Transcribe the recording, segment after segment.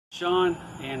Sean,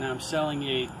 and I'm selling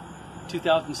a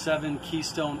 2007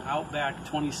 Keystone Outback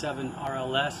 27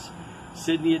 RLS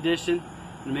Sydney edition.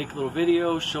 I'm going to make a little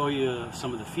video, show you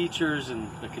some of the features and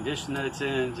the condition that it's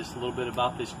in, just a little bit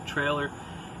about this trailer.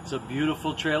 It's a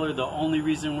beautiful trailer. The only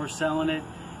reason we're selling it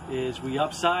is we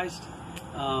upsized,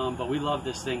 but we love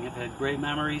this thing. I've had great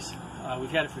memories.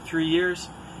 We've had it for 3 years.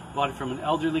 Bought it from an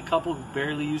elderly couple who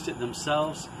barely used it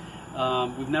themselves.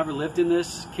 We've never lived in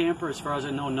this camper. As far as I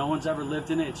know, no one's ever lived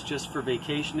in it. It's just for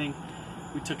vacationing.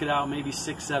 We took it out maybe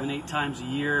 6, 7, 8 times a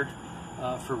year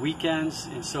for weekends,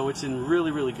 and so it's in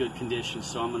really, really good condition.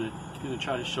 So I'm gonna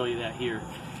try to show you that here.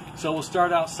 So we'll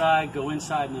start outside, go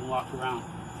inside, and then walk around.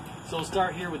 So we'll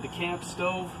start here with the camp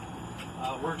stove.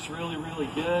 Works really, really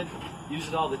good. Use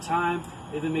it all the time.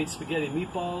 They even made spaghetti and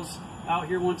meatballs out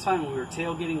here one time when we were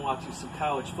tailgating, watching some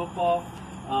college football.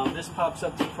 This pops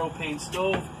up to propane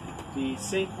stove. The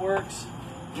sink works.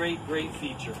 Great, great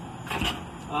feature.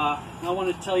 I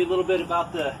want to tell you a little bit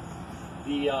about the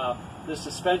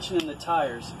suspension and the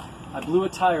tires. I blew a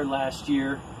tire last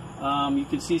year. You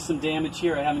can see some damage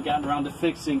here. I haven't gotten around to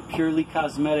fixing. Purely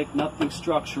cosmetic, nothing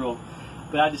structural.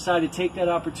 But I decided to take that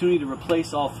opportunity to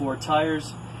replace all 4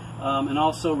 tires and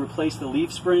also replace the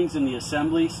leaf springs in the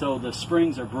assembly. So the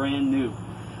springs are brand new.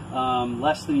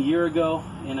 Less than a year ago,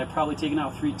 and I've probably taken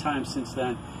out 3 times since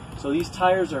then. So these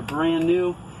tires are brand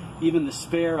new. Even the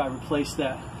spare, I replaced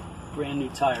that brand new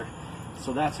tire.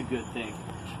 So that's a good thing.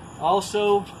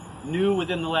 Also new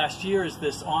within the last year is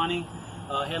this awning.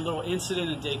 Had a little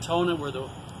incident in Daytona where the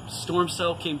storm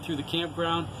cell came through the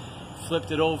campground,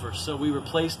 flipped it over. So we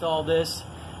replaced all this,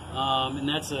 and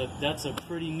that's a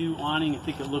pretty new awning. I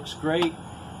think it looks great,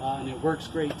 and it works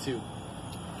great too.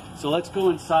 So let's go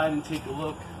inside and take a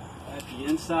look at the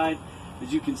inside.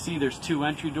 As you can see, there's 2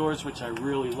 entry doors, which I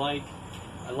really like.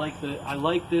 I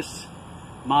like this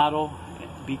model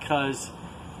because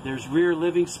there's rear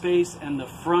living space, and the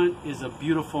front is a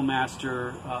beautiful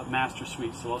master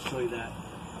suite. So I'll show you that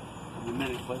in a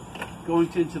minute. But going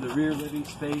into the rear living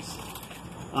space,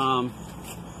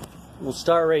 we'll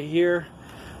start right here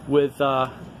with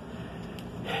the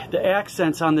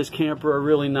accents on this camper are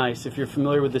really nice. If you're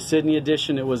familiar with the Sydney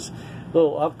edition, it was a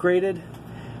little upgraded.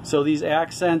 So these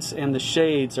accents and the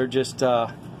shades are just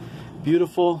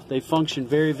beautiful. They function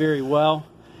very, very well.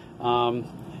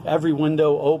 Every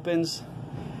window opens.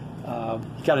 You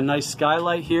got a nice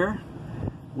skylight here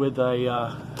with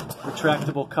a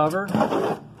retractable cover.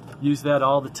 Use that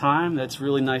all the time. That's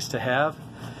really nice to have.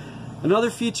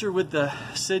 Another feature with the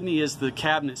Sydney is the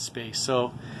cabinet space.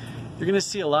 So you're going to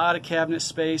see a lot of cabinet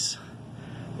space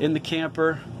in the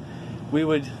camper. We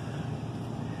would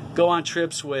go on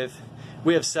trips with,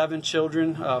 we have 7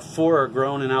 children, 4 are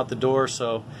grown and out the door,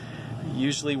 so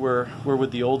usually we're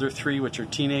with the older 3, which are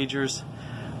teenagers,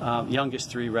 youngest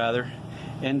 3 rather.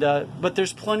 And but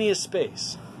there's plenty of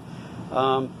space.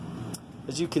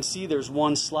 As you can see, there's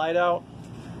 1 slide out.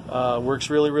 Works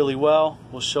really, really well.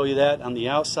 We'll show you that on the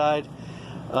outside.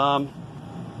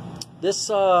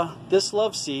 This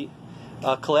love seat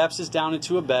collapses down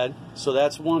into a bed, so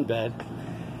that's 1 bed.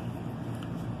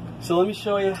 So let me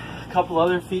show you a couple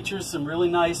other features. Some really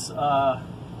nice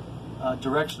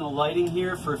directional lighting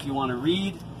here for if you want to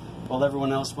read while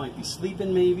everyone else might be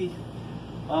sleeping maybe.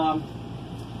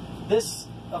 This,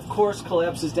 of course,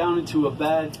 collapses down into a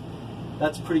bed.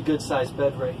 That's a pretty good sized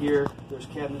bed right here. There's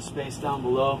cabinet space down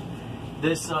below.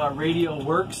 This radio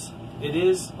works. It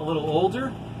is a little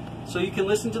older, so you can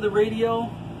listen to the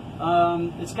radio.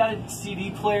 It's got a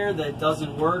CD player that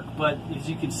doesn't work, but as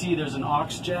you can see, there's an aux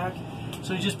jack.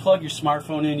 So you just plug your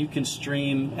smartphone in, you can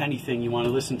stream anything you want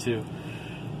to listen to.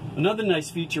 Another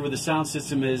nice feature with the sound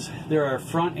system is there are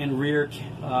front and rear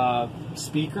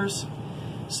speakers.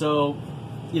 So,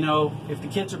 you know, if the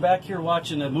kids are back here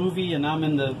watching a movie and I'm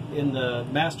in the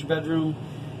master bedroom,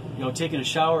 you know, taking a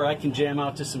shower, I can jam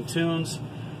out to some tunes.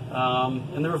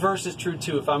 And the reverse is true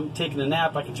too. If I'm taking a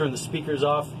nap, I can turn the speakers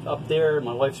off up there.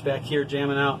 My wife's back here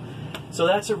jamming out. So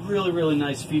that's a really, really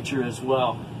nice feature as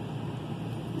well.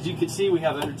 As you can see, we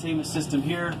have an entertainment system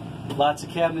here, lots of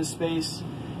cabinet space.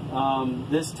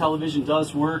 This television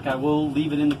does work. I will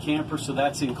leave it in the camper, so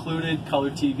that's included.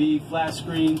 Color TV, flat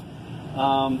screen,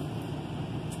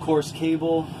 of course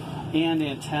cable and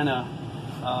antenna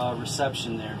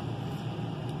reception there.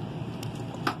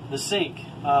 The sink.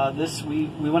 We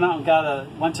went out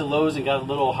and went to Lowe's and got a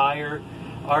little higher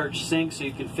arch sink so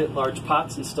you can fit large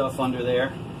pots and stuff under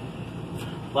there.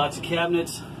 Lots of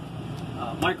cabinets.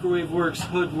 Microwave works,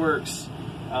 hood works,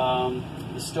 the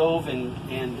stove and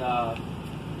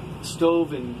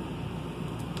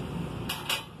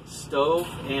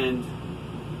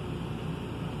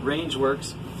range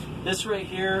works. This right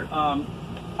here,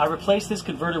 I replaced this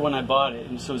converter when I bought it,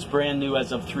 and so it's brand new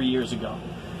as of 3 years ago.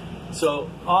 So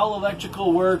all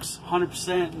electrical works,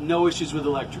 100%, no issues with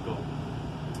electrical.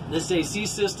 This AC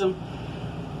system,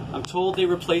 I'm told they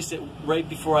replaced it right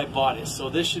before I bought it, so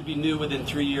this should be new within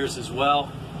 3 years as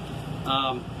well.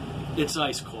 It's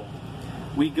ice cold.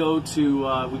 We go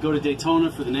to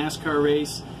Daytona for the NASCAR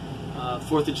race,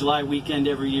 4th of July weekend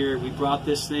every year. We brought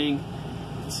this thing.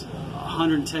 It's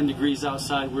 110 degrees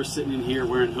outside. We're sitting in here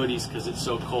wearing hoodies because it's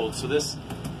so cold. So this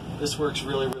works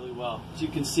really, really well. As you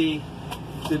can see,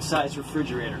 good sized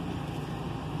refrigerator.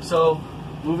 So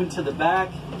moving to the back,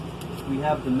 we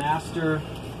have the master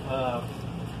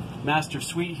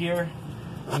suite here.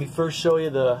 Let me first show you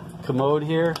the commode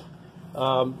here.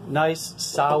 Nice,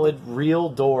 solid, real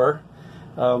door.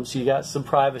 So you got some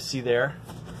privacy there.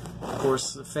 Of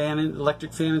course, the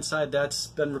electric fan inside, that's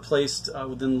been replaced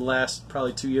within the last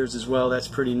probably 2 years as well. That's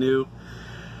pretty new.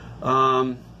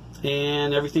 And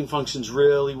everything functions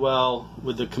really well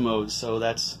with the commode. So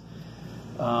that's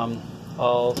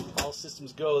all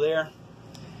systems go there.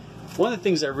 One of the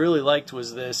things I really liked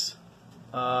was this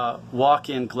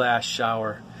walk-in glass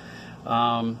shower.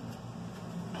 As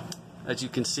you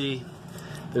can see,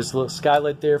 there's a little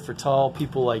skylight there for tall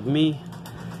people like me,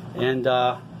 and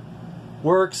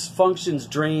works, functions,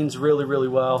 drains really, really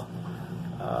well.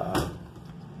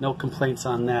 No complaints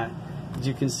on that. As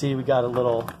you can see, we got a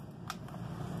little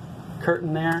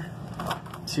curtain there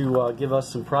to give us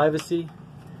some privacy.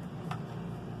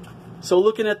 So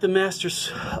looking at the master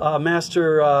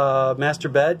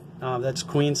bed, that's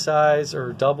queen size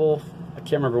or double. I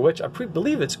can't remember which. I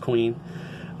believe it's queen.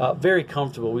 Very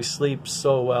comfortable. We sleep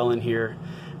so well in here.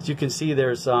 As you can see,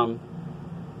 there's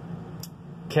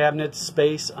cabinet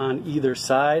space on either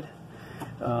side.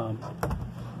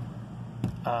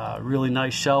 Really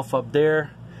nice shelf up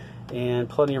there, and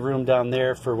plenty of room down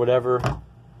there for whatever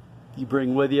you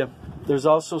bring with you. There's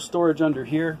also storage under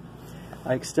here.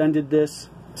 I extended this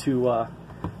to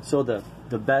so the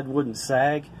bed wouldn't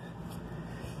sag,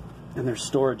 and there's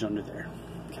storage under there.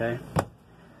 Okay,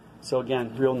 so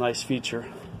again, real nice feature.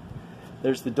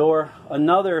 There's the door.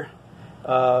 Another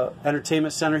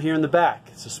entertainment center here in the back.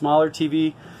 It's a smaller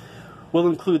TV. We'll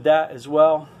include that as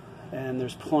well, and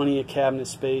there's plenty of cabinet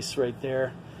space right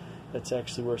there. That's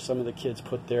actually where some of the kids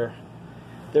put their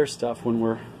stuff when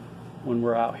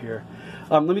we're out here.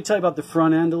 Let me tell you about the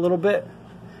front end a little bit.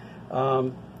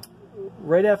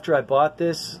 Right after I bought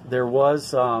this, there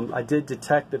was I did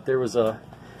detect that there was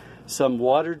some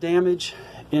water damage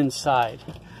inside.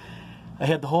 I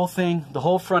had the whole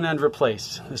front end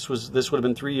replaced. This would have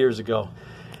been 3 years ago.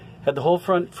 Had the whole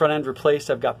front end replaced.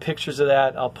 I've got pictures of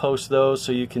that. I'll post those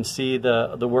so you can see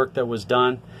the work that was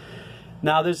done.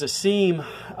 Now there's a seam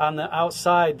on the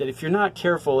outside that if you're not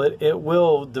careful, it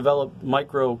will develop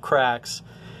micro cracks,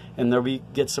 and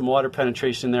get some water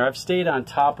penetration there. I've stayed on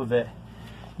top of it.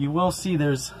 You will see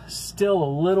there's still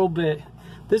a little bit.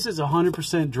 This is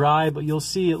 100% dry, but you'll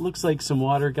see it looks like some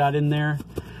water got in there.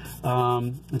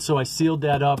 And so I sealed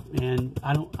that up, and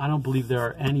I don't believe there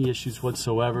are any issues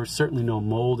whatsoever. Certainly no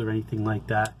mold or anything like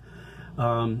that.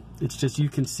 It's just, you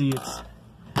can see it's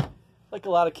like a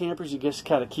lot of campers. You just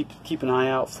kind of keep an eye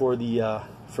out for the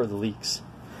leaks.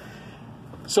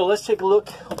 So let's take a look.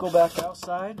 We'll go back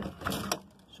outside,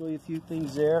 show you a few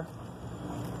things there.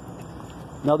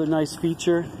 Another nice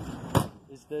feature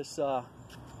is this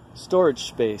storage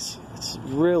space. It's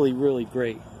really, really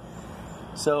great.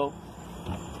 So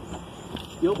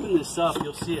you open this up,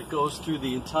 you'll see it goes through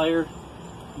the entire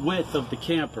width of the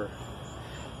camper.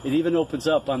 It even opens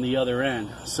up on the other end,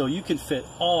 so you can fit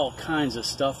all kinds of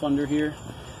stuff under here.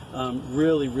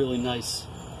 Really, really nice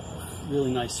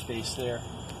space there.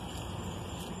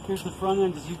 Here's the front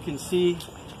end. As you can see,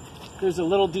 there's a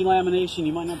little delamination.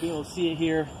 You might not be able to see it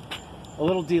here. A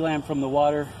little delam from the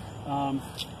water.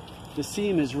 The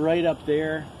seam is right up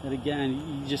there, and again,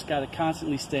 you just got to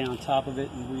constantly stay on top of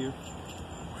it. And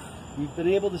we've been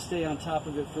able to stay on top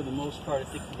of it for the most part. I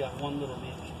think we got one little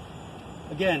leak,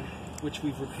 again, which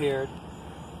we've repaired.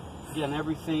 Again,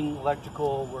 everything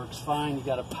electrical works fine. You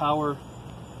got a power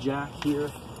jack here.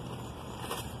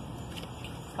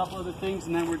 A couple other things,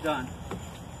 and then we're done.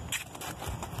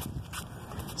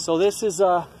 So this is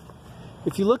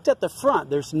if you looked at the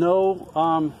front, there's no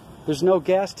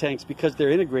gas tanks because they're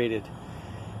integrated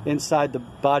inside the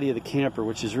body of the camper,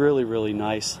 which is really, really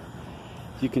nice.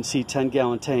 You can see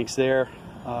 10-gallon tanks there,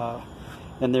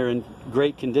 and they're in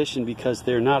great condition because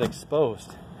they're not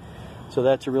exposed. So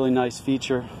that's a really nice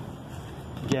feature.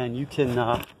 Again, you can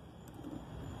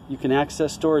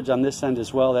access storage on this end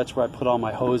as well. That's where I put all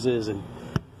my hoses and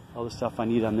all the stuff I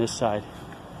need on this side.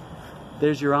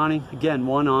 There's your awning. Again,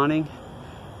 one awning.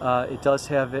 It does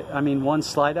have, one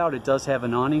slide out, it does have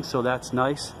an awning, so that's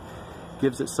nice.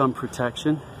 Gives it some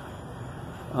protection.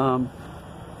 I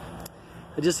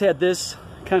just had this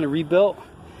kind of rebuilt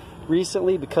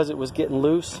recently because it was getting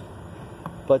loose,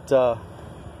 but so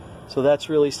that's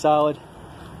really solid.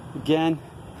 Again,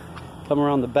 come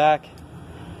around the back,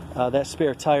 that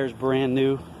spare tire is brand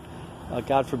new.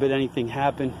 God forbid anything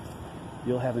happen,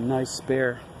 you'll have a nice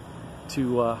spare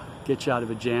to get you out of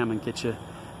a jam and get you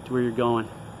to where you're going.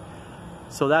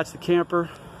 So that's the camper.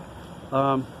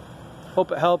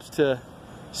 Hope it helps to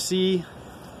see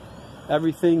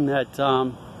everything that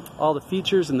all the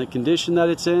features and the condition that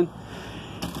it's in.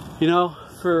 You know,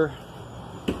 for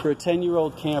a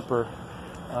 10-year-old camper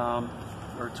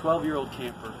or a 12-year-old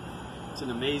camper, it's in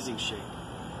amazing shape.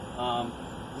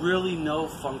 Really no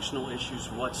functional issues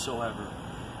whatsoever.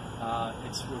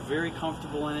 We're very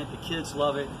comfortable in it. The kids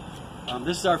love it.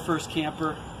 This is our first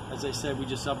camper. As I said, we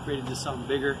just upgraded to something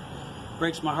bigger.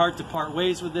 Breaks my heart to part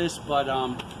ways with this, but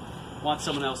want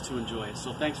someone else to enjoy it.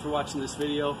 So thanks for watching this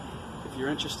video. If you're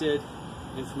interested,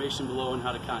 information below on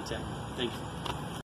how to contact me. Thank you.